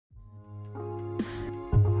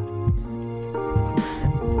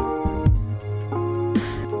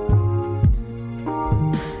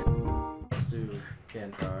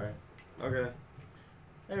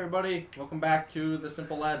everybody. Welcome back to the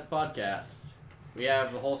Simple Lads podcast. We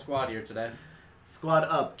have the whole squad here today. Squad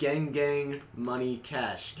up, gang, money,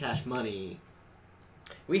 cash money.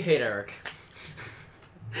 We hate Eric.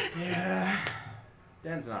 Yeah.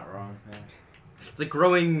 Dan's not wrong, man. It's a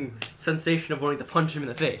growing sensation of wanting to punch him in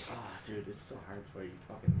the face. Oh, dude, it's so hard to where you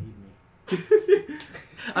fucking need me.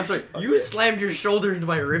 I'm sorry, you Okay. slammed your shoulder into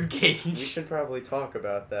my rib We cage. should probably talk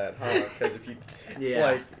about that, huh? Because if you, Yeah.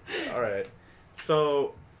 like, all right.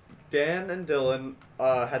 So, Dan and Dylan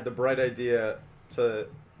had the bright idea to.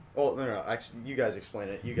 Oh no! Actually, you guys explain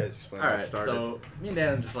it. You guys explain how it Alright, started. so me and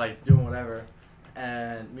Dan are just like doing whatever.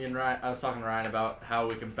 And me and Ryan, I was talking to Ryan about how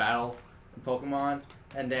we can battle in Pokemon.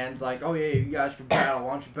 And Dan's like, oh yeah, you guys can battle.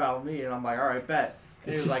 Why don't you battle me? And I'm like, alright, bet.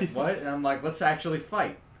 And he was like, what? And I'm like, let's actually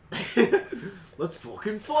fight. Let's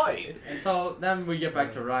fucking fight. And so then we get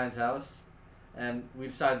back to Ryan's house, and we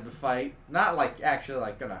decided to fight. Not like actually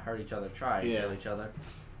like gonna hurt each other, try to Yeah. kill each other.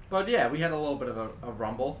 But yeah, we had a little bit of a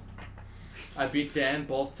rumble. I beat Dan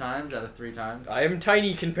both times out of 3 times. I am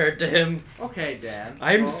tiny compared to him. Okay, Dan.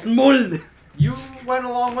 I am Well, small. It you went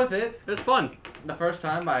along with it. was fun. The first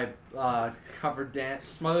time I covered Dan,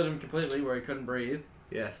 smothered him completely where he couldn't breathe.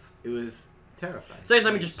 Yes, it was terrifying. Second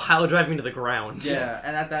time, he just pile drive me to the ground. Yeah,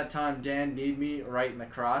 and at that time Dan kneed me right in the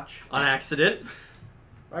crotch, On accident.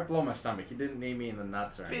 right below my stomach. He didn't knee me in the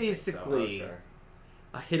nuts or anything. Basically. So,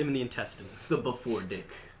 I hit him in the It's intestines. the before dick.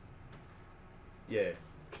 yeah.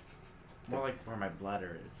 more like where my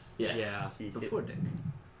bladder is. Yes. Yeah. He hit- Before dick.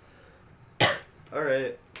 All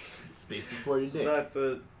right. Space before your So dick.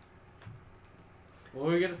 that What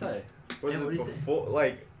were we gonna say? was Yeah, it what do you say? before?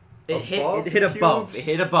 Like, It hit. Above It hit the above. pubes?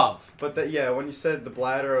 It hit above. but that yeah. When you said the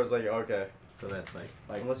bladder, I was like, okay. So that's like.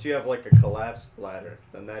 Like Unless you have like a collapsed bladder,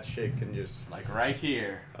 then that shit can just. like right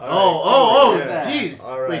here. Oh, Yeah. jeez.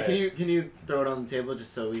 All right. Wait, can you throw it on the table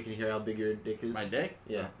just so we can hear how big your dick is? My dick?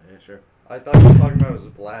 Yeah. Yeah, sure. I thought you were talking about his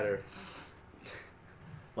bladder.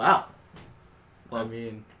 Wow. I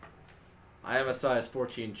mean, I have a size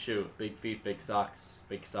 14 shoe. Big feet, big socks,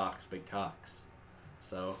 big cocks.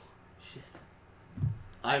 So, Shit.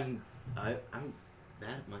 I'm mad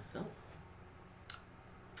at myself.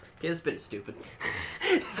 Okay, this bit is stupid.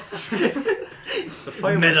 The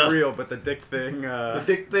fight Meta. was real, but the dick thing. The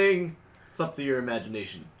dick thing. It's up to your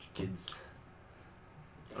imagination, kids.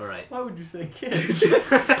 All right. why would you say kids?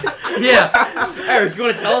 Yeah. Eric, you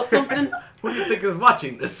want to tell us something? Who do you think is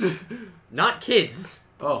watching this? Not kids.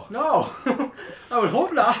 Oh. no, I would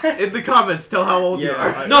hope not. In the comments, tell how old you Yeah,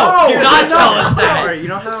 are. I- No, do not tell us that. Alright, you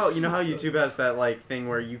know how YouTube has that like thing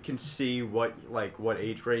where you can see what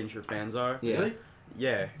age range your fans are? Yeah. Really?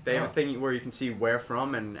 Yeah, they have Oh. a thing where you can see where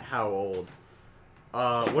from and how old.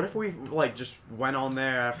 What if we like just went on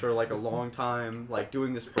there after like a long time, like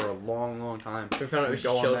doing this for a long time? We found out it We'd was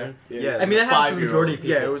go on children. there. Yeah, Yeah, I mean, that happens to the 5-year-old. majority of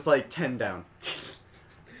people. yeah, it was like 10 down.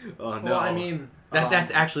 Oh no. Well, I mean,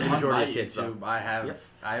 That's actually the on majority my of kids, though. YouTube, I Yep.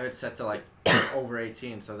 have it set to like over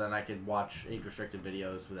 18, so then I could watch age-restricted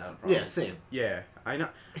videos without a problem. Yeah, same. Yeah, I know.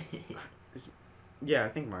 Yeah, I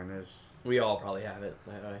think mine is. We all probably have it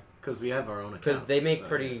that way. Because we have our own account. Because they make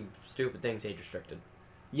pretty stupid things age restricted.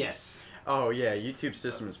 Yes. Oh yeah, YouTube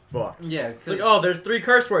system is fucked. Yeah, It's like, oh, there's 3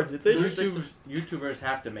 curse words. It's age restricted. YouTubers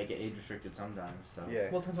have to make it age-restricted sometimes. So Yeah.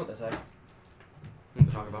 Well, depends what they say. What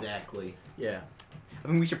to talk about. Exactly. yeah. I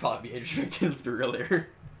mean, we should probably be age restricted. Let's be real here.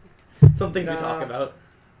 Some things we talk Nah. about.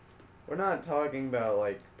 We're not talking about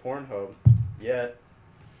like Pornhub yet.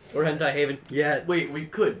 Or hentai haven. Yeah. Wait, we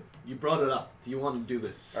could. You brought it up. Do you want to do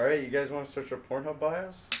this? All right, you guys want to search our Pornhub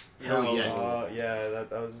bios? Hell No. yes. Yeah,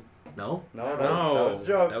 that was No? no, No. that was a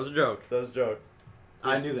joke. That was a joke. That was a joke.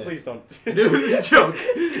 I Please- knew that. Please don't. It was a joke.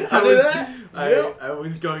 I knew that? Yeah. I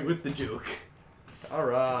was going with the joke. All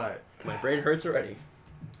right. My brain hurts already.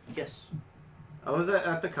 Yes. I was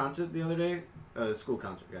at the concert the other day. School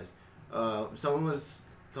concert, guys. Someone was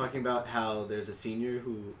talking about how there's a senior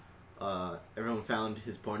who everyone found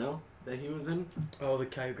his porno that he was in. Oh, the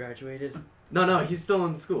guy who graduated? No, he's still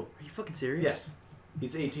in school. Are you fucking serious? Yes.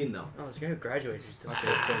 He's 18 though. Oh, this guy who graduated.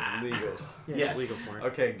 Okay, so it's legal. Yeah, Yes. it's legal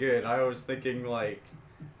porn. Okay, good. I was thinking like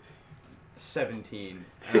 17,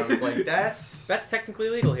 and I was like, that's That's technically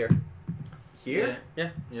legal here. here.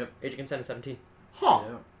 Yep. Age of consent is 17. Huh.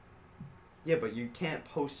 Yeah. Yeah, but you can't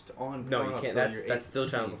post on. No, Pornhub you can't. till That's you're still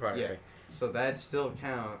child 18. pornography. Yeah, so that still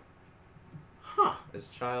count Huh. as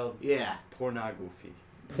child Yeah. pornography.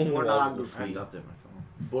 I Pornography. updated my phone.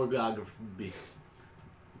 Pornography.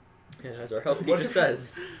 Yeah, as our health What teacher if-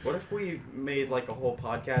 says. What if we made like a whole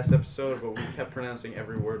podcast episode, but we kept pronouncing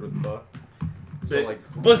every word with "buh"? So But-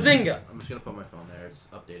 like, Bazinga! I'm just gonna put my phone there. It's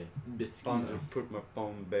updating. Fonzo Biscuit. put my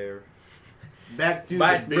phone there. Back to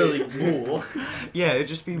But the really big. cool. Yeah, it'd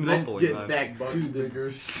just be Let's mumbling. get man. back to the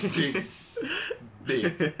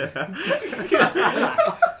big.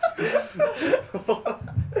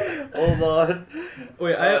 Hold on.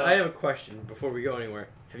 Wait, I have a question before we go anywhere.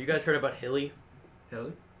 Have you guys heard about Hilly?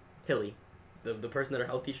 Hilly? Hilly. The person that our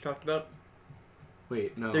health teacher talked about?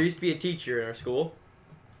 Wait, no. There used to be a teacher in our school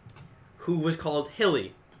who was called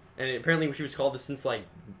Hilly. And apparently she was called this since, like,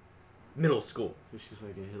 middle school. She's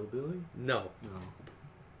like a hillbilly? No. No.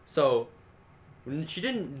 So, when she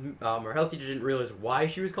didn't, our health teacher didn't realize why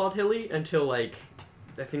she was called Hilly until, like,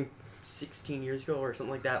 I think 16 years ago or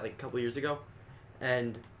something like that, like a couple years ago.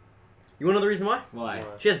 And you want to know the reason why? Why?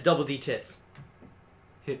 She has double D tits.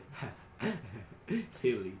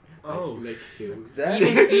 Hilly. Oh, like hills.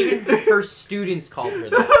 Even her students called her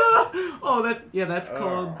that. Oh, that's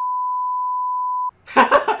called.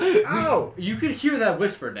 Ow! You could hear that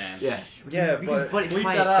whisper, Dan. Yeah. Yeah, But it's bleep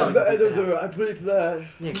quiet, that so out. you can bleep it out. I believe that. Yeah,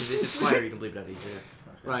 because it's quieter, you can bleep it out easier.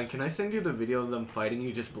 Ryan, can I send you the video of them fighting?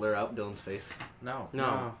 You just blur out Dylan's face. No.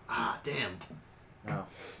 No. Ah, damn. No.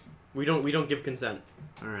 We don't give consent.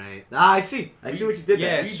 All right. Ah, I see what you did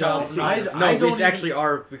Yeah, there. we child don't. seeker. I No, don't it's even- actually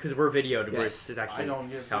our, because we're videoed, where Yes. it's actually I don't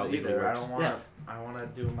give how it it legally either. I works. don't want. Yes. I want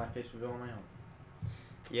to do my face reveal on my own.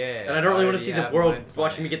 Yeah. And I don't really want to see the world mine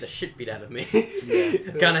watching me planned. get the shit beat out of me.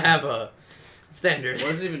 Yeah. Gotta have a standard. It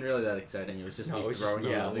wasn't even really that exciting. It was just No, me it was throwing just-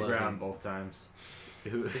 him yeah, on it the wasn't. ground both times.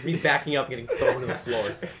 It's me backing up and getting thrown to the floor.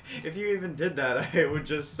 If you even did that, I would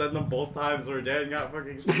just send them both times where Dan got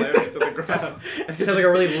fucking slammed into the ground. And Just have, like,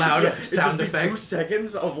 a really loud it'd sound just be effect. 2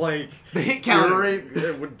 seconds of like The hit counter.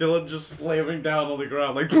 with Dylan just slamming down on the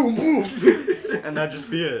ground like boom boom, and that'd just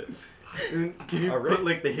be it. Can you Alright. put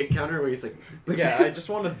like the hit counter where he's like? Yeah, I just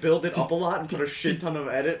want to build it up a lot and put a shit ton of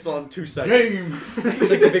edits on 2 seconds. Game. It's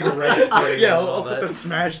like the big red frame Yeah, and all I'll put that. the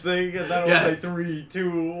smash thing, and then I'll Yes. say 3,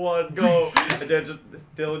 2, 1, go, and then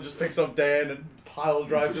Dylan just picks up Dan and pile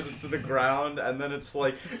drives it into the ground, and then it's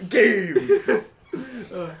like game.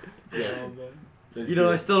 Yes. You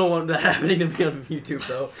know, I still don't want that happening to me on YouTube,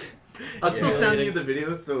 though. I'll still Yeah. send you the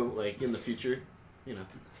videos, so like in the future, you know.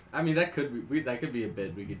 I mean, that could be that could be a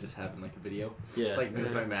bit we could just have in like a video. Yeah. Like with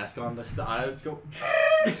Yeah. my mask on, the eyes go.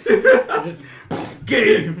 Just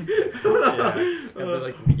Game! Yeah. And then,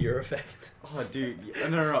 like, the meteor effect. Oh, dude,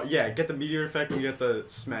 no, yeah, get the meteor effect and get the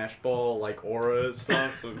smash ball like aura and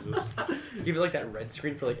stuff. And just, Give it, like, that red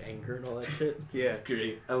screen for, like, anger and all that shit. yeah,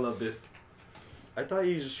 Great. I love this. I thought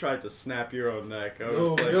you just tried to snap your own neck. I was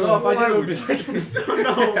No, like, no, if I did, it would be like this.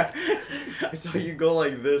 No. I saw you go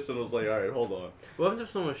like this, and I was like, all right, hold on. What happens if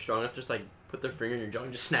someone was strong enough to just, like, put their finger in your jaw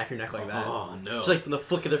and just snap your neck like that? Oh no. Just, like, from the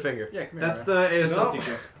flick of their finger. Yeah, come here. That's bro. the ASL No.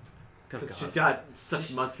 teacher. Oh, Because God. she's got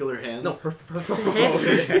such muscular hands. No, her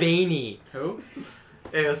hands are veiny. Who?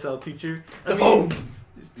 ASL teacher. The phone!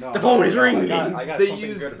 No, The phone is ringing. I got They something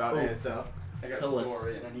use- good about oh. ASL. I got Tell a us.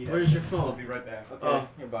 story, and I need Where's it. your phone? I'll be right back. Okay. Oh.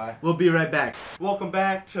 Goodbye. We'll be right back. Welcome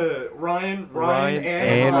back to Ryan Ryan and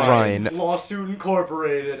and Ryan. Ryan. Lawsuit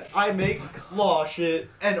Incorporated. I make law shit,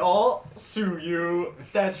 and I'll sue you.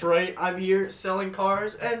 That's right, I'm here selling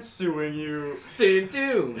cars and suing you.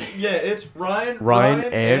 Do. Yeah, it's Ryan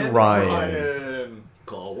and Ryan. Ryan.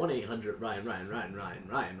 Call 1-800-RYAN.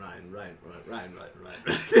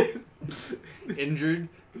 Injured?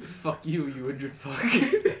 Fuck you, you injured fuck.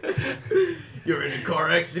 You're in a car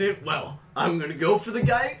accident? Well, I'm gonna go for the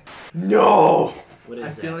guy. No! What is I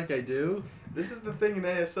that? feel like I do. This is the thing in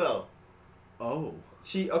ASL. Oh.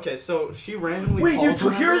 She randomly Wait, you calls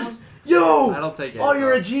took on yours? everyone. I Yo! don't take it. Oh,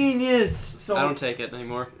 you're a genius. So I don't take it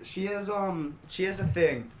anymore. she has a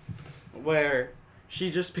thing where she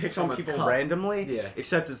just picks from on a people cup. randomly, Yeah.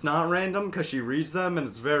 except it's not random because she reads them and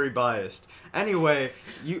it's very biased. Anyway,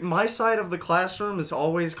 my side of the classroom is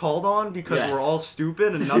always called on because Yes. we're all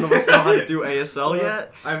stupid and none of us know how to do ASL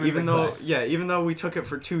yet. I'm in even the though class. even though we took it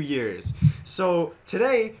for 2 years. So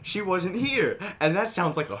today she wasn't here, and that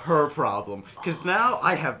sounds like a her problem because now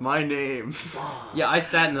I have my name. Yeah, I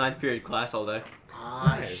sat in the 9th period class all day.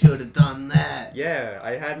 I should have done that. Yeah,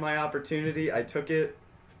 I had my opportunity. I took it.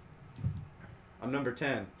 I'm number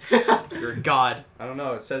 10. You're a god. I don't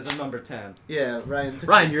know. It says I'm number 10. Yeah, Ryan. took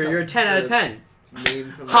Ryan, the you're a cup- 10 out of the 10.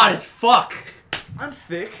 Name from Hot the- as fuck. I'm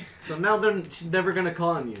thick. So now she's never gonna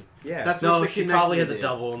call on you. Yeah. That's No, what the she kid next probably to has me a did.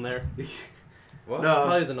 double in there. what? No.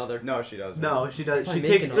 Probably has another. No, she doesn't. No, she does. Probably She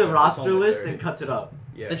make takes another. the It's roster only list 30. and cuts it up.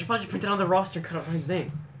 Yeah. Then she probably just print it on the roster and cut out Ryan's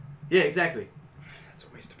name. Yeah, exactly. That's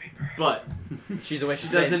a waste of paper. But She's a waste she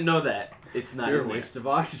of space. doesn't know that. It's not You're a in there. waste of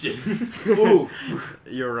oxygen. Ooh.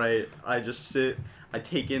 You're right. I just sit. I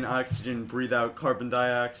take in oxygen, breathe out carbon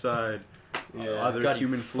dioxide. other God, you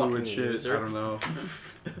human fluid fucking shit. loser. I don't know.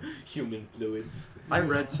 Human fluids. I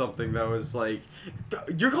read something that was like,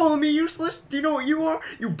 "You're calling me useless? Do you know what you are?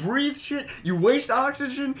 You breathe shit. You waste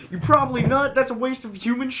oxygen. You probably nut. That's a waste of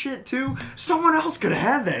human shit too. Someone else could have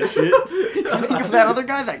had that shit. You think of that other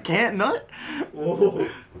guy that can't nut?" Whoa.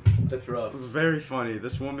 That's rough. It was very funny.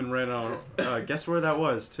 This woman ran on. Guess where that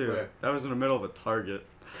was too? Where? That was in the middle of a Target.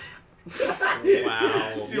 Wow.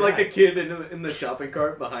 See like a kid in the shopping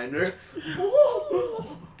cart behind her.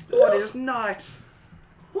 What is nut?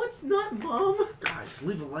 What's not, Mom? Guys,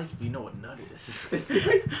 leave a like if you know what nut is.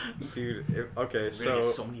 Dude, okay, We're gonna so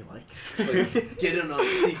get so many likes. Like, get in on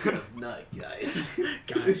the secret of nut, guys.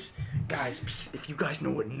 guys, psst, if you guys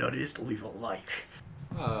know what nut is, leave a like.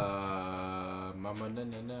 Mama na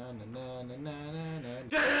na na na na na na na.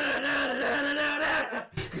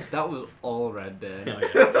 That was all Red Dead.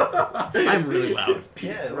 I'm really loud.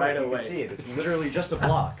 Yeah, right away. see it. It's literally just a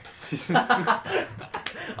block.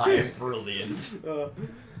 I am brilliant.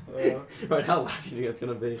 Right, how loud do you think that's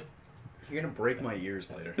gonna be? You're gonna break my ears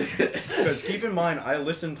later. Because keep in mind, I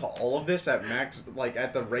listen to all of this at max, like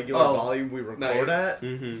at the regular volume we record nice. at,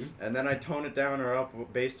 Mm-hmm. and then I tone it down or up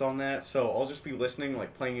based on that. So I'll just be listening,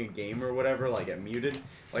 like playing a game or whatever, like at muted.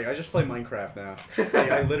 Like I just play Minecraft now.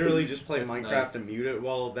 Like I literally just play That's Minecraft nice. and mute it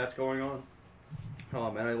while that's going on.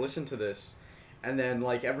 And I listen to this. And then,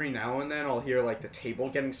 like, every now and then I'll hear, like, the table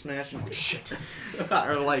getting smashed and shit.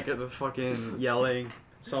 Or, like, the fucking yelling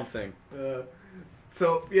something.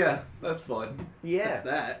 So yeah, that's fun. Yeah. That's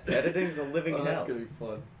that. Editing's a living Oh, hell. that's gonna be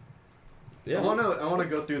fun. Yeah. I wanna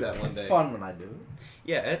go through that one It's day. fun when I do it.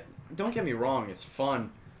 Yeah, don't get me wrong, it's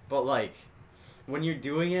fun. But, like, when you're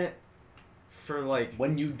doing it for, like,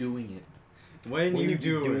 When you doing it. when you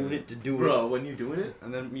do doing it. it to do Bro, when you doing it?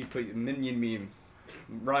 And then you put minion meme.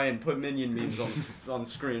 Ryan, put minion memes on the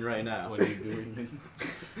screen right now. When you doing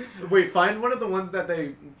it. Wait, find one of the ones that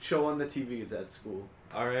they show on the TVs at school.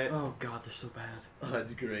 Alright. Oh god, they're so bad. Oh,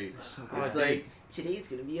 that's great. So It's dude. like today's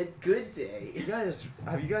gonna be a good day.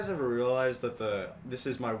 Have you guys ever realized that the This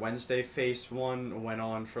Is My Wednesday face one went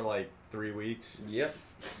on for like 3 weeks? Yep.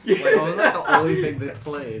 Like, was that the only thing they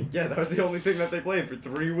played? Yeah, that was the only thing that they played for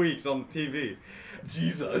 3 weeks on the TV.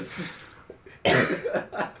 Jesus.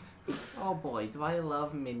 Oh boy, do I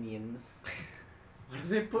love Minions. Why do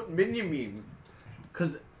they put minion memes?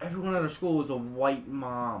 Because everyone at our school was a white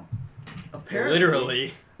mom. Apparently.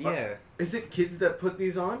 Literally. Yeah. Is it kids that put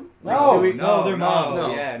these on? No, do we- no, they're moms.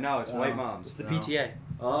 No. Yeah, no, it's white Oh. moms. It's the No. PTA.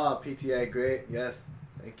 Ah, PTA, great. Yes.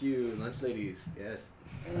 Thank you, lunch ladies. Yes.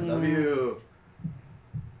 I love you.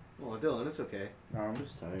 Oh, Dylan, it's okay. No, I'm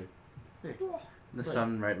just tired. Hey. The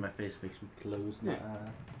sun right in my face makes me close my Yeah. eyes.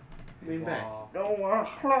 Lean back. Don't want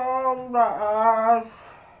to close my eyes.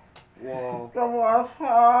 Whoa. Don't want to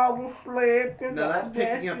fall asleep. Now that's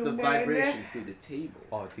picking up the vibrations through the table.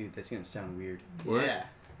 Oh, dude, that's gonna sound weird. Yeah.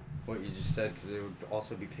 What you just said, because it would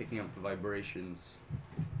also be picking up the vibrations.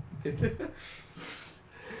 Just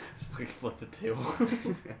fucking flip the table.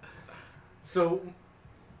 So,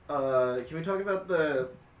 can we talk about the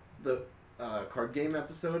card game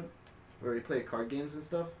episode where we play card games and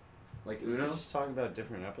stuff, like We're Uno? just talking about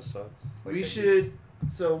different episodes. Like We I should.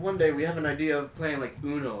 So one day we have an idea of playing like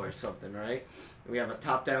Uno or something, right? We have a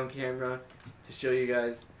top-down camera to show you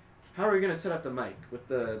guys. How are we gonna set up the mic with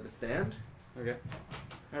the stand? Okay.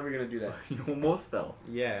 How are we gonna do that? You almost fell.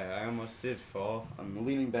 Yeah, I almost did fall. I'm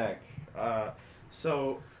leaning back.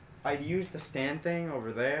 So I'd use the stand thing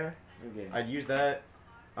over there. Okay. I'd use that.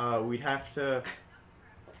 We'd have to.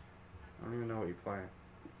 I don't even know what you're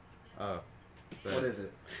playing. What is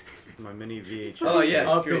it? My mini VHS. Oh, yes,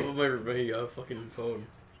 I'll great. throw my fucking phone.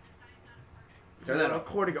 Turn that I'm up.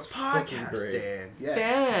 recording a fucking podcast, great. Dan. Yeah.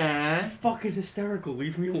 Dan. It's fucking hysterical.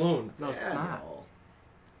 Leave me alone. No, it's Yeah, not. no. I'll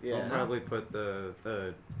Yeah. probably put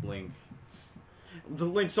the link. The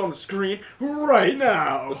link's on the screen right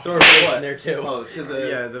now. Let's throw a face What? in there too. Oh, to the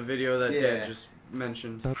Yeah, the video that Yeah. Dad just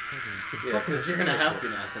mentioned. yeah, because you're gonna have to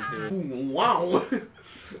now since it. Wow.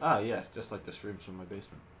 Ah, yeah, just like the streams from my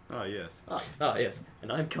basement. Oh yes. Oh yes,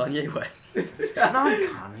 and I'm Kanye West. And I'm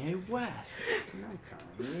Kanye West.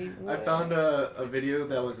 I found a video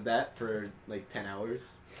that was that for like 10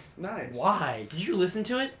 hours. Nice. Why? Did you listen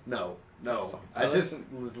to it? No. So I I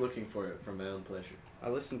just was looking for it for my own pleasure. I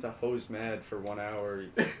listened to Hose Mad for 1 hour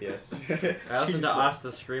yesterday. I listened to Jesus.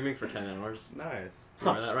 Asta screaming for 10 hours. Nice.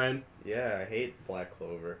 Remember that, Ryan? Yeah, I hate Black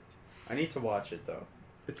Clover. I need to watch it though.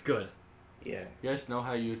 It's good. Yeah. You guys know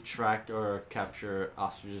how you track or capture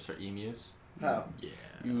ostriches or emus? How? Yeah.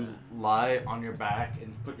 You lie on your back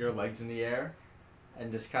and put your legs in the air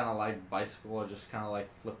and just kind of like bicycle or just kind of like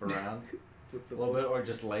flip around a little bit or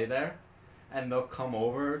just lay there. and they'll come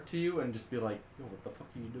over to you and just be like, "Yo, what the fuck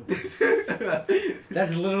are you doing?"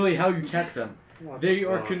 That's literally how you catch them. They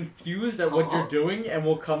are confused at what you're doing and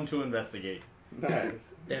will come to investigate. Nice.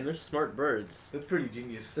 Damn, they're smart birds. That's pretty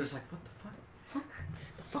genius. They're just like, "What the fuck?"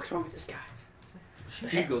 The fuck's wrong with this guy?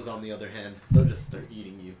 Seagulls, on the other hand, they'll just start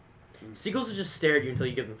eating you. Seagulls will just stare at you until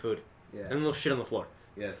you give them food, Yeah. and then they'll shit on the floor.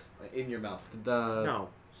 Yes, in your mouth. No,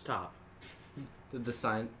 stop.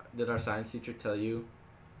 Did our science teacher tell you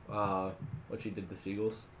what she did to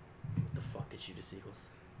seagulls? What the fuck did you do to seagulls?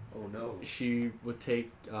 Oh no. She would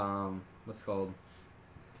take what's called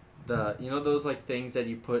those like things that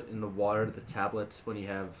you put in the water, the tablets when you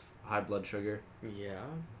have high blood sugar, Yeah.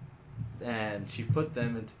 and she put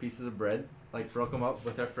them into pieces of bread, like broke them up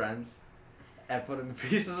with her friends, and put them in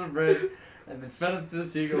pieces of bread, and then fed them to the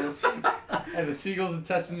seagulls, and the seagulls'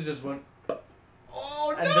 intestines just went,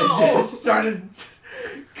 Oh and they just started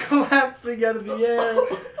collapsing out of the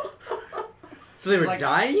air. So they were Like-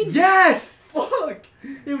 dying? Yes! Fuck!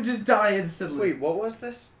 They would just die instantly. Wait, what was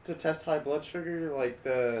this to test high blood sugar? Like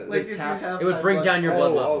the Like if you tap- have It would high bring down your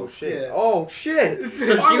blood level. Oh shit! Yeah. Oh shit!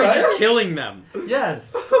 So she was just killing them.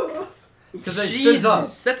 Yes. Because they fizz up.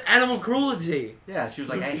 Jesus, that's animal cruelty. Yeah, she was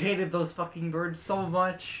like, I hated those fucking birds so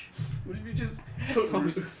much. What if you just put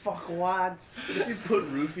Those fuck what? if you put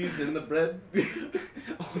roofies in the bread?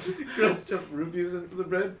 Crushed up roofies into the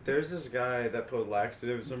bread? There's this guy that put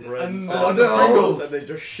laxatives in bread. And- fed oh, it to no. Pringles, and they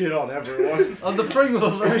just shit on everyone. On the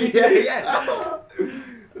Pringles, right? yeah.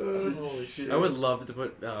 Holy shit. I would love to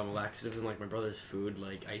put laxatives in like my brother's food,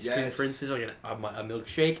 like ice cream, Yes. for instance, like a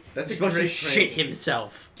milkshake. That's He's a supposed to great shit prank.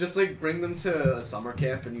 himself. Just like bring them to a summer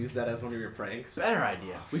camp and use that as one of your pranks. Better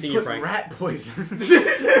idea. We Senior put prank. rat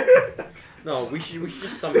poison. No, we should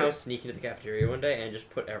just somehow sneak into the cafeteria one day and just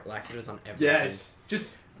put laxatives on everything. Yes.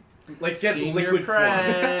 Just like get Senior liquid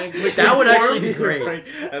prank. form. That would actually be Form, great. like,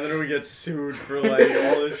 and then we get sued for like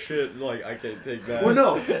all this shit. Like I can't take that. Well,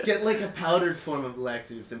 no, get like a powdered form of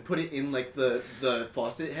laxatives and put it in like the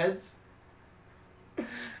faucet heads.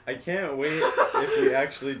 I can't wait if we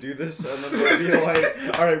actually do this, and then we'll be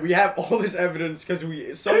like, all right, we have all this evidence because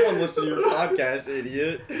someone listened to your podcast,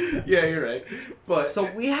 idiot. Yeah, you're right. But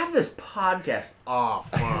So we have this podcast. Oh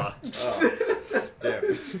fuck. Oh, damn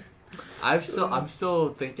it. I'm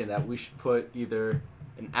still thinking that we should put either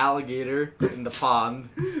an alligator in the pond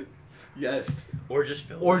yes. Or just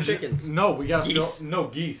fill or with chickens. No, we gotta Geese. fill. No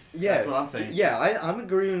geese. Yeah, That's what I'm saying. Yeah, I'm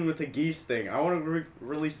agreeing with the geese thing. I want to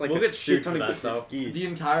release like We'll a get shit sued ton for of that, though. geese. The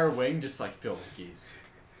entire wing just like filled with geese.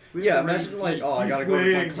 Yeah, imagine like, oh, I gotta go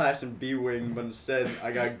to my wing. class in B wing, but instead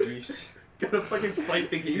I got geese. Gotta fucking spike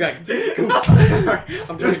the geese. You got goose.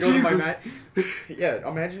 I'm trying to go to my Jesus. math. Yeah,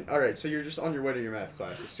 imagine. All right, so you're just on your way to your math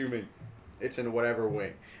class, assuming it's in whatever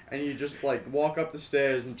wing, and you just like walk up the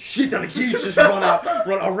stairs and shit ton of geese just run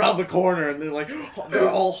around the corner, and they're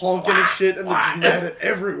all honking and shit, and they're just mad at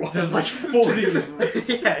everyone. There's like 40 of them.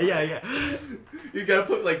 yeah. You gotta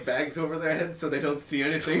put like bags over their heads so they don't see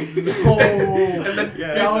anything. No. And then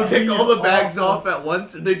Yeah. they would take be all the bags awful. off at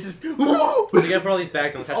once, and they just. You gotta put all these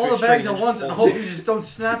bags on All the bags at once and hope you just don't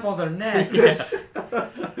snap all their necks.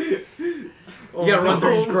 You gotta run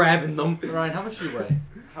through just grabbing them. Ryan, how much do you weigh?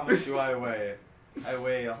 How much do I weigh? I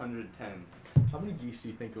weigh 110. How many geese do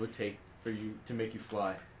you think it would take for you to make you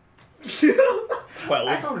fly? 12.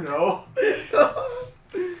 I don't know.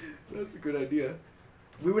 That's a good idea.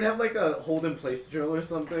 We would have like a hold in place drill or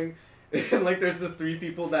something, and like there's the 3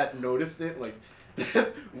 people that noticed it, like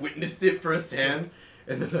witnessed it firsthand,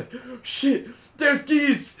 and they're like, "Shit, there's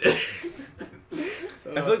geese."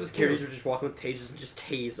 I feel like the securities would just walk with tasers and just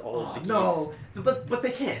tase all of the geese. No, but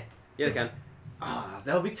they can't. Yeah, they can.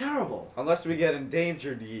 That would be terrible. Unless we get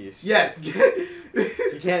endangered geese. Yes.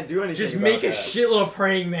 You can't do anything. Just about make a that. shitload of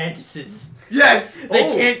praying mantises. Yes. They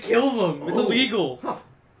Oh. can't kill them. It's Oh. illegal. Huh.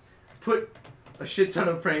 Put a shit ton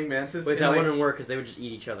of praying mantis. Wait, in, that like, wouldn't work because they would just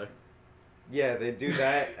eat each other. Yeah, they do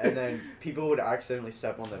that, and then people would accidentally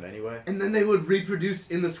step on them anyway. And then they would reproduce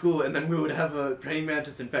in the school, and then we would have a praying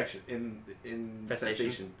mantis infection in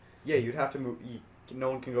infestation. Yeah, you'd have to move. No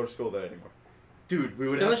one can go to school there anymore. Dude, we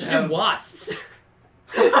would Then have let's to just do have wasps.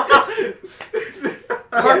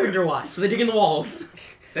 Carpenter wasps. So they dig in the walls.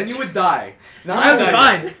 Then you would die. I would be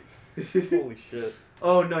fine. Holy shit.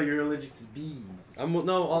 Oh no, you're allergic to bees.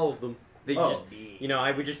 No, all of them. They Oh. just,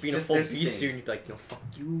 I would just be in a Just full their bee sting. suit and you'd be like, no, fuck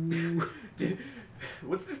you. Dude,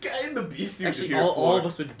 what's this guy in the bee suit Actually, here all for? of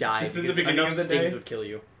us would die Just in the because beginning enough of the stings day? would kill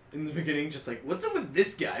you. In the beginning, just like, what's up with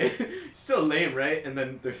this guy? He's so lame, right? And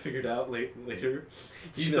then they're figured out later.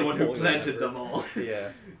 He's Just the like one who pulling planted them them all. Yeah.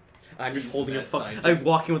 I'm just He's holding a mad fuck. I scientist.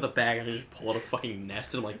 walk in with a bag and I just pull out a fucking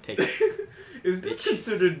nest and I'm like, take it. Is this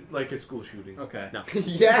considered like a school shooting? Okay. No.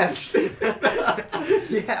 Yes.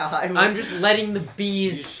 Yeah, I'm just letting the You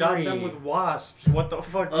bees shot free. them with wasps. What the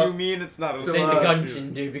fuck do you mean it's not a so, This ain't the uh,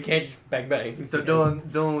 gungeon, dude. We can't just bang bang. So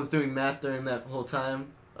Dylan was doing math during that whole time.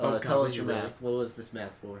 Oh, God, Tell was us your you really? math. What was this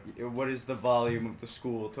math for? What is the volume of the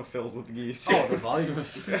school to filled with geese? Oh, the volume of.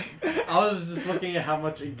 I was just looking at how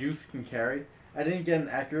much a goose can carry. I didn't get an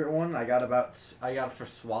accurate one. I got for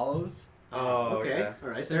swallows. Oh, okay. All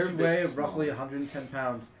right. So they weigh roughly 110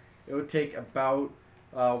 pounds. It would take about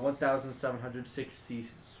 1,760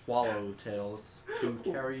 swallowtails to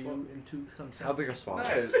carry you into the sunset. How big are swallows?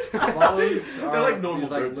 Swallows are They're like normal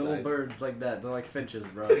these, like bird little size. birds like that. They're like finches,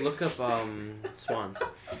 bro. Look up swans.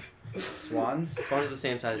 Swans. Swans are the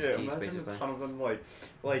same size Yeah, as geese, imagine basically. a ton of them like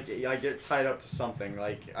I get tied up to something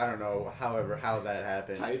like I don't know how that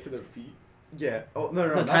happened. Tie it to their feet. Yeah. Oh no,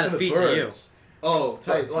 No, not tie to the the feet to you. birds. Oh,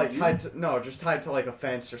 tied to Like you? tied to no, just tied to like a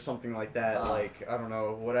fence or something like that. Ah. Like I don't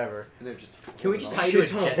know, whatever. And they're just. Can we just Oh, tie you Shit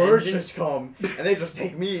to a ton jet of birds engine? just come and they just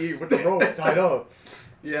take me with the rope tied up.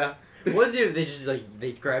 Yeah. What if they just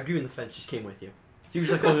they grabbed you and the fence just came with you? So you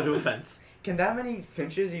just like holding to a fence. Can that many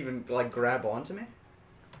finches even like grab onto me?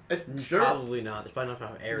 Sure. Probably not. There's probably not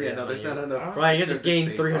enough area. Yeah, no, there's on not you. enough. Ryan, you have to surface gain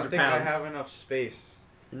space. 300 I think I pounds. have enough space.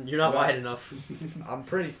 You're not Well, wide enough. I'm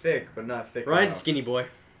pretty thick, but not thick Ryan's enough. skinny boy.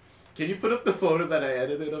 Can you put up the photo that I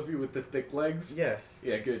edited of you with the thick legs? Yeah.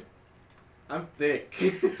 Yeah, good. I'm thick.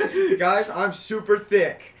 Guys, I'm super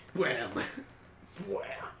thick. Wham.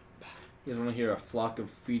 You guys want to hear a flock of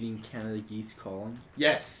feeding Canada geese calling?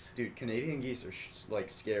 Yes. Dude, Canadian geese are like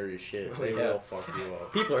scary as shit. Oh, They yeah. will fuck you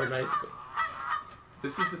up. People are nice. But...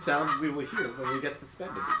 This is the sound we will hear when we get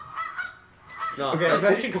suspended. No. Okay,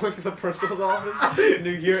 imagine going to the principal's office and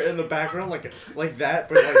you hear it in the background like that,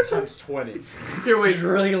 but like times 20. Here, wait. It's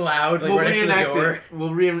really loud, like We'll right next to the reenact door. it.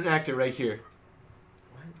 We'll reenact it right here.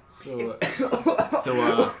 So,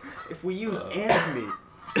 If we use ant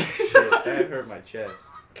meat. Shit, that hurt my chest.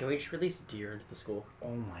 Can we just release deer into the school?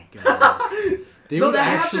 Oh my god. They No, would that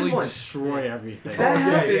happened actually once. destroy everything. That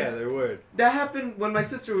happened. Yeah, they would. that happened when my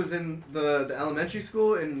sister was in the elementary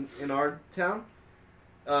school in our town.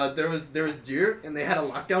 There was deer and they had a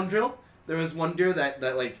lockdown drill. There was one deer that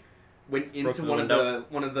like went into the one window.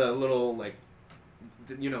 of the little like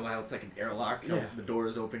you know how it's like an airlock, how Yeah. the door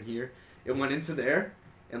is open here. It went into there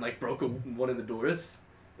and like broke one of the doors.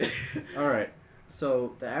 Alright,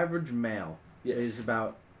 so the average male Yes. is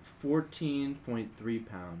about 14.3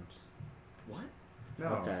 pounds. What? No.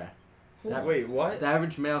 Okay. That- Wait, what? The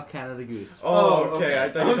average male Canada goose. Oh, Oh, okay. okay. I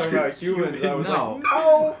thought I you were was talking about humans. I was No. like,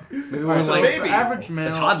 no! Maybe Alright, we're so like maybe- the average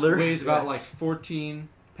male toddler. weighs about Yeah. like 14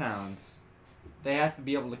 pounds. They have to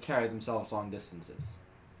be able to carry themselves long distances.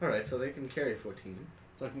 All right, so they can carry 14.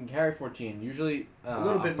 So it can carry 14. Usually, A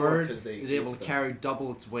little bit more bird 'cause they is eat able to stuff. carry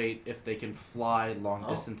double its weight if they can fly long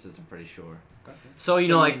Oh. distances. I'm pretty sure. So, you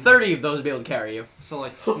know, like 30 of those would be able to carry you. So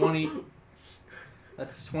like 20.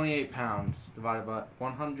 That's 28 pounds divided by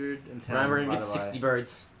 110. Ryan, we're gonna get divided 60 by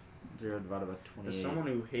birds. 0 divided by As 28. someone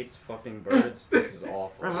who hates fucking birds, this is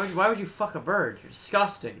awful. Ryan, why would you fuck a bird? You're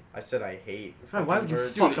disgusting. I said I hate Ryan, why fucking would you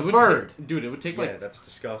birds. fuck it a would bird? Dude, it would take Yeah, like that's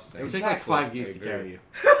disgusting. it would take like Exactly. 5 geese I to agree. carry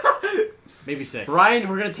you. Maybe 6. Ryan,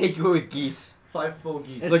 we're gonna take you away with geese. 5 full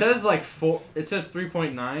geese. It says like 4. It says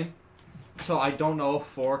 3.9. So I don't know if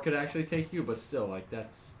 4 could actually take you, but still, like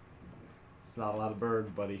it's not a lot of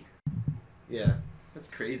bird, buddy. Yeah, that's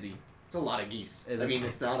crazy. It's a lot of geese. It I is- mean,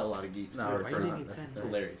 it's not a lot of geese. No, It's it's not. not. That's Sense.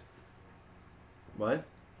 hilarious. What?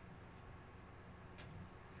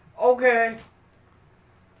 Okay.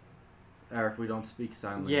 Eric, we don't speak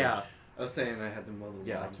sign language. Yeah. I was saying I had to mow the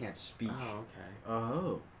Yeah, I lawn. can't speak. Oh, okay.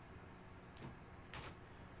 Oh.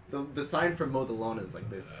 The sign for mow the lawn is like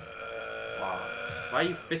this. Wow. Why are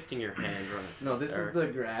you fisting your hand, Ryan? No, this Eric. is the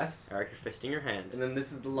grass, Eric, you're fisting your hand. and then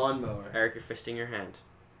this is the lawnmower. Eric, you're fisting your hand.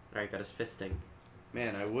 Eric, that is fisting.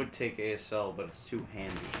 Man, I would take ASL, but it's too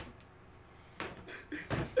handy.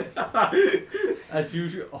 As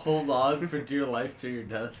you hold on for dear life to your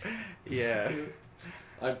desk. Yeah.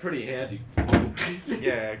 I'm pretty handy.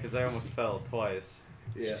 Yeah, because I almost fell twice.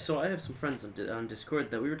 Yeah. So I have some friends on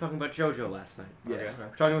Discord that we were talking about JoJo last night. Yes.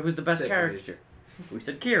 We're talking about who's the best Segue. character. We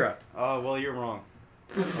said Kira. Oh, well, you're wrong.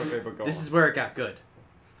 Okay, but go This on. is where it got good.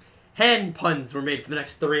 Hand puns were made for the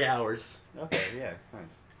next 3 hours. Okay, yeah,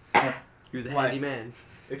 nice. He was a Why? handy man.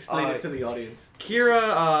 Explain it to the audience.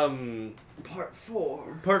 Kira, Part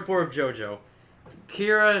 4. part 4 of JoJo.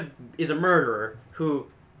 Kira is a murderer who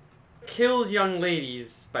kills young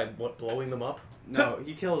ladies by what, blowing them up? No,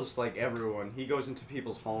 he kills like everyone. He goes into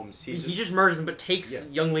people's homes. He just murders them, but takes Yeah.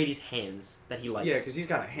 young ladies' hands that he likes. Yeah, because he's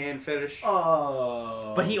got a hand fetish.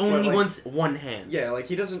 Oh. But he only like- wants one hand. Yeah, like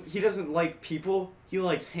he doesn't like people. He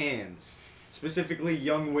likes hands, specifically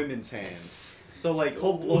young women's hands. So like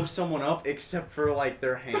he'll blow someone up except for like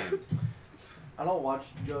their hand. I don't watch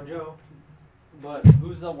JoJo, but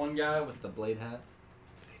who's the one guy with the blade hat?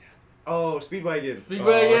 Oh, Speedwagon.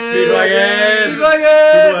 Speedwagon!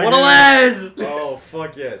 Speedwagon! What a lad! Oh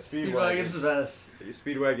fuck yeah, Speedwagon's the Speedwagon. best.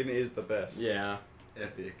 Speedwagon is the best. Yeah.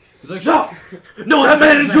 Epic. He's like, stop! No, that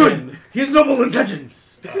man is good! He has noble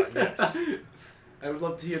intentions! Yes. I would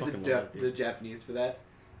love to hear Fucking love it, dude. the Japanese for that.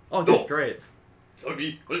 Oh, that's great.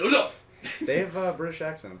 They have British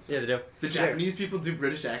accents. Yeah, they do. The Japanese people do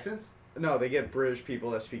British accents? No, they get British people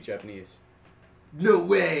that speak Japanese. No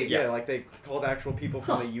way. Yeah, like they called actual people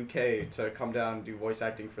from the UK to come down and do voice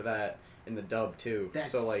acting for that in the dub too.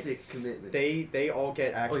 That's so like sick commitment. they all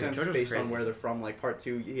get yeah, accents JoJo's based on crazy. where they're from. Like part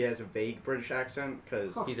 2, he has a vague British accent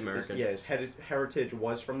because He's American. his heritage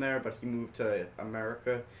was from there, but he moved to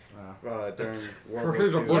America during World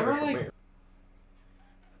He's a War II. British British like-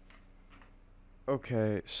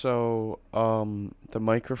 Okay, so the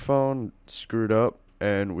microphone screwed up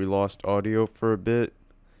and we lost audio for a bit.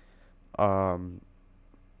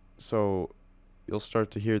 So you'll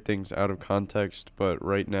start to hear things out of context, but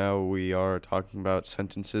right now we are talking about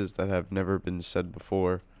sentences that have never been said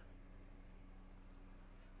before.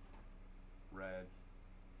 Red.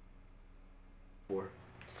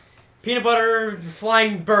 Peanut butter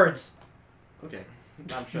flying birds. Okay.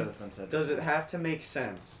 I'm sure that's been said. Does it have to make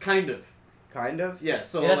sense? Kind of. Kind of. Yeah,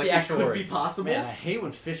 so It has to like be it actual could be words. possible. Man, I hate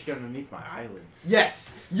when fish get underneath my eyelids.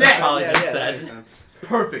 Yes. That's Yes. all I just that said. makes sense. It's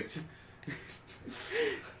perfect.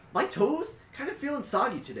 My toes kind of feeling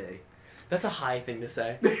soggy today. That's a high thing to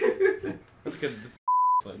say. That's good. That's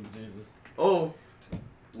Jesus. Oh.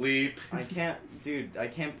 Bleep. I can't, dude. I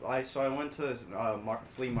can't. So I went to this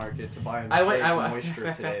flea market to buy I went.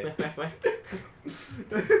 moisture today.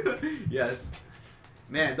 Yes.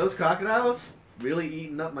 Man, those crocodiles really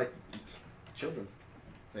eating up my children.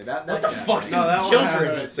 Like that What the yeah. fuck, No, that one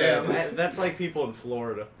Children. has- Damn. That's like people in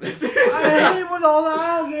Florida. I hate when all the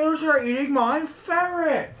alligators are eating my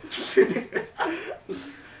ferret.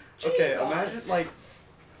 Okay, imagine like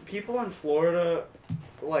people in Florida,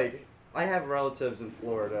 like I have relatives in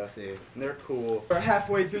Florida. Let's see. And they're cool. We're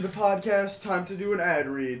halfway through the podcast. Time to do an ad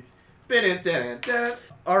read. Dun-dun-dun-dun.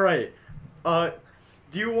 All right.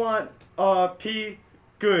 Do you want pee?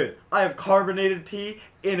 Good. I have carbonated pee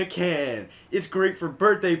in a can. It's great for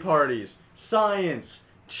birthday parties, science,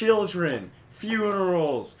 children,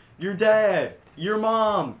 funerals, your dad, your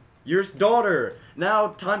mom, your daughter. Now,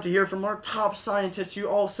 time to hear from our top scientists. You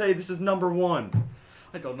all say this is number 1.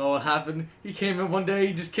 I don't know what happened. He came in one day,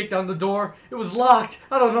 he just kicked down the door. It was locked.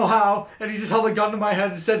 I don't know how. And he just held a gun to my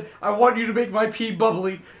head and said, I want you to make my pee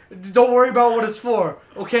bubbly. Don't worry about what it's for,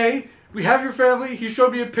 okay? We have your family. He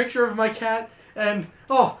showed me a picture of my cat. And,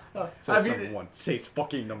 So I it's mean, number 1. Say it's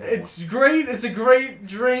fucking number 1. it's great. It's a great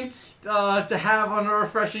drink to have on a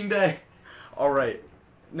refreshing day. All right.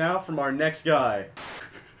 Now from our next guy.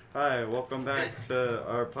 Hi, welcome back to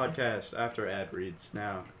our podcast after ad reads.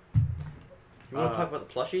 Now, You want to talk about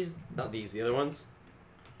the plushies? Not these, the other ones.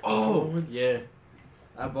 Oh, yeah.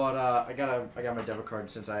 I bought. I got my debit card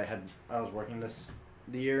since I was working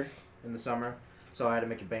the year in the summer, so I had to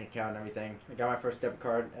make a bank account and everything. I got my first debit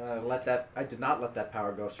card, and I did not let that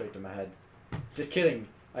power go straight to my head. Just kidding.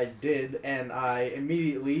 I did, and I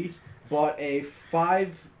immediately bought a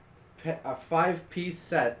 5-piece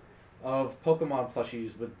set of Pokemon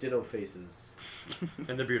plushies with Ditto faces.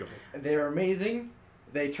 And they're beautiful. They're amazing.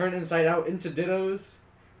 They turn inside out into Dittos.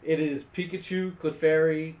 It is Pikachu,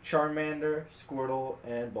 Clefairy, Charmander, Squirtle,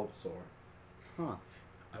 and Bulbasaur. huh?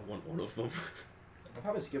 I want one of them. I'll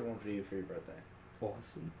probably just give one for you for your birthday.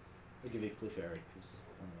 Awesome. I'll give you Clefairy, because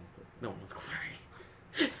I don't know. No one wants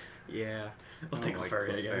Clefairy. Yeah. I'll take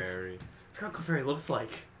Clefairy, I guess. Clefairy. I forgot what Clefairy looks like.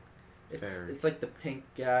 It's like the pink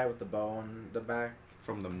guy with the bow on the back.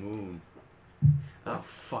 From the moon. Oh,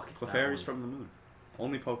 fuck. It's that Clefairy's one. from the moon.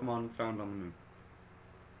 Only Pokemon found on the moon.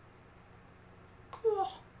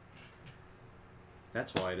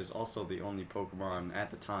 That's why it is also the only Pokemon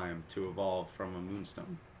at the time to evolve from a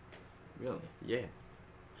Moonstone. Really? Yeah.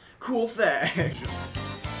 Cool fact.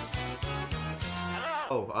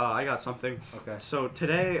 Oh, I got something. Okay. So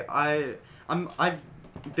today I've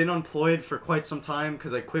been unemployed for quite some time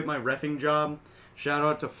because I quit my reffing job. Shout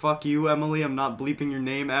out to fuck you, Emily. I'm not bleeping your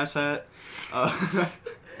name, asshat.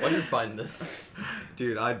 Why did you find this?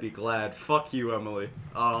 Dude, I'd be glad. Fuck you, Emily.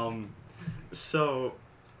 So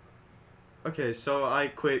Okay, so I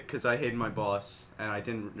quit because I hated my boss and I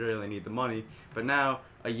didn't really need the money. But now,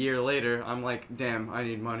 a year later, I'm like, damn, I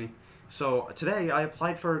need money. So today I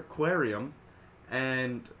applied for aquarium,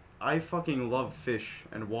 and I fucking love fish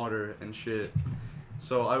and water and shit.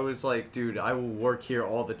 So I was like, dude, I will work here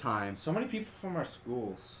all the time. So many people from our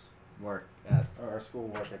schools work at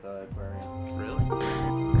the aquarium. Really?